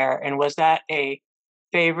square, and was that a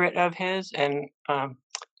favorite of his and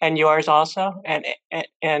yours also,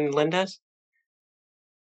 and Linda's?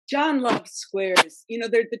 Jon loves squares.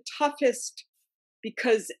 They're the toughest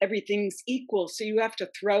because everything's equal. So you have to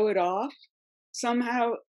throw it off.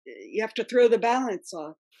 Somehow you have to throw the balance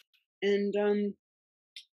off. And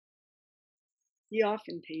he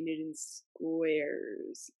often painted in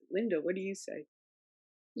squares. Linda, what do you say?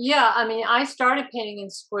 Yeah, I mean, I started painting in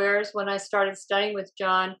squares when I started studying with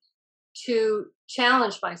Jon to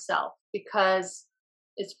challenge myself, because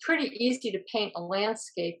it's pretty easy to paint a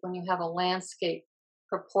landscape when you have a landscape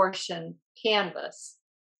proportion canvas.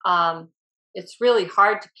 It's really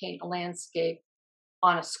hard to paint a landscape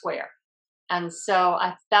on a square. And so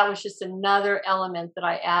that was just another element that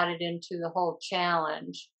I added into the whole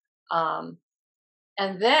challenge. And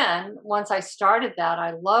then once I started that,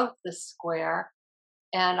 I loved the square.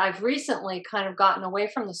 And I've recently kind of gotten away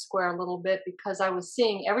from the square a little bit because I was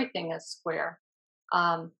seeing everything as square.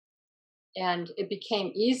 And it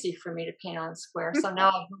became easy for me to paint on square. So now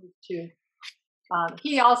I've moved to,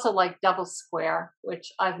 he also liked double square,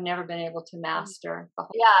 which I've never been able to master. But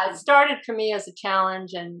yeah, it started for me as a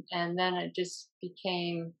challenge, and then it just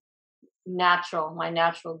became natural, my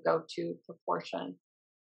natural go-to proportion.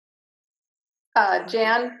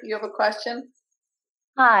 Jan, you have a question?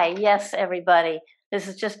 Hi, yes, everybody. This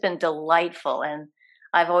has just been delightful, and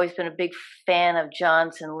I've always been a big fan of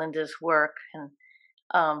Jon's and Linda's work, and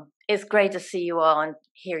it's great to see you all and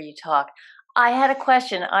hear you talk. I had a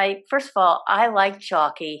question. First of all, I like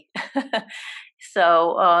chalky,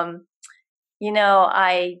 so I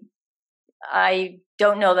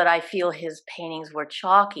don't know that I feel his paintings were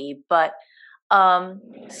chalky, but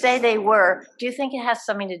say they were. Do you think it has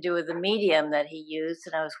something to do with the medium that he used?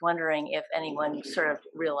 And I was wondering if anyone sort of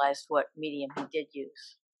realized what medium he did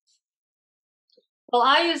use. Well,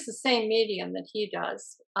 I use the same medium that he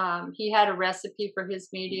does. He had a recipe for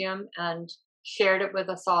his medium and shared it with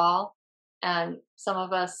us all. And some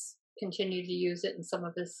of us continued to use it and some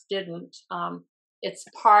of us didn't. It's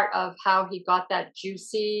part of how he got that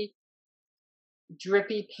juicy,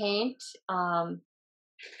 drippy paint. But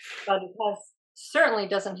it certainly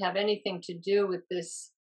doesn't have anything to do with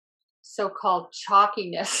this so-called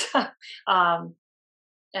chalkiness. I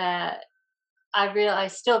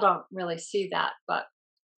still don't really see that, but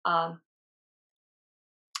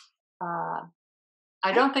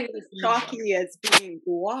I don't think it was chalky as being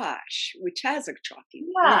gouache, which has a chalky.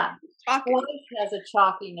 Yeah, chalky. gouache has a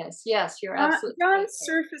chalkiness. Yes, you're absolutely right. John's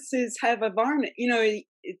surfaces have a varnish.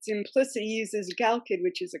 It's implicit. He uses galkid,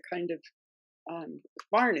 which is a kind of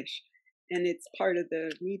varnish, and it's part of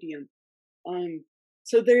the medium.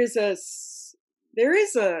 So there is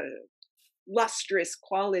a lustrous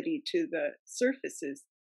quality to the surfaces.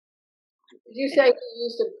 Did you say you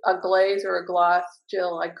used a glaze or a gloss,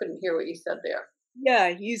 Jill? I couldn't hear what you said there. Yeah,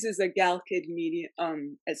 he uses a galkid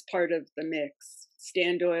medium as part of the mix.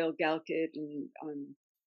 Stand oil, galkid, and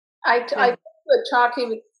I took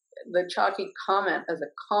the chalky comment as a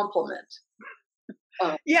compliment.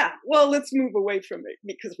 Yeah, well, let's move away from it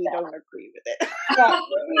because we don't agree with it. Yeah,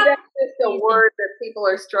 maybe that's just a word that people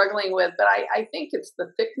are struggling with, but I think it's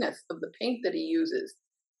the thickness of the paint that he uses.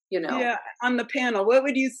 Yeah, on the panel. What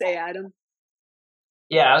would you say, Adam?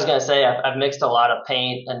 Yeah, I was gonna say I've mixed a lot of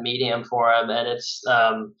paint and medium for him, and it's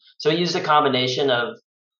so he used a combination of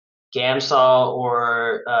Gamsol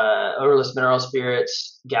or odorless mineral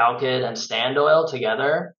spirits, galkid, and stand oil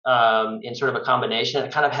together in sort of a combination.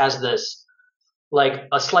 It kind of has this like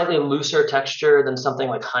a slightly looser texture than something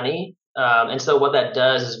like honey, and so what that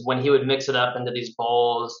does is when he would mix it up into these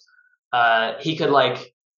bowls, he could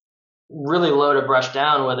like really load a brush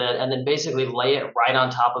down with it and then basically lay it right on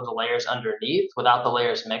top of the layers underneath without the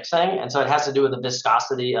layers mixing. And so it has to do with the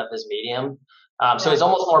viscosity of his medium. So he's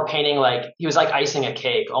almost more painting like he was like icing a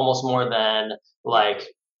cake almost more than like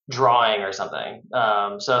drawing or something.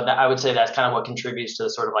 So that I would say that's kind of what contributes to the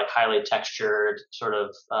sort of like highly textured sort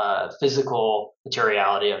of physical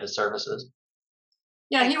materiality of his surfaces.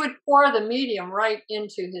 Yeah, he would pour the medium right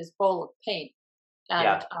into his bowl of paint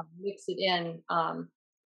and mix it in.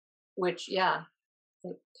 Which,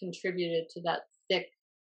 it contributed to that thick,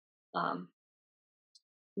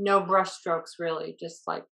 no brush strokes really, just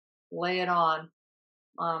like lay it on.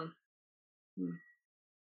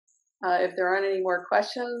 If there aren't any more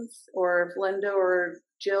questions, or if Linda or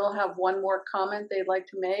Jill have one more comment they'd like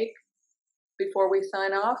to make before we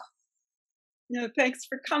sign off. No, thanks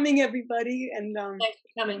for coming, everybody, and thanks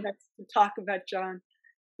for coming to talk about Jon.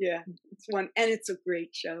 Yeah, it's a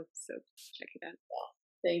great show, so check it out.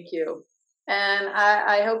 Thank you. And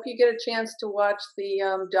I hope you get a chance to watch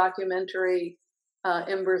the documentary,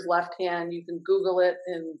 Imber's Left Hand. You can Google it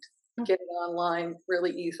and get it online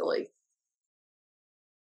really easily.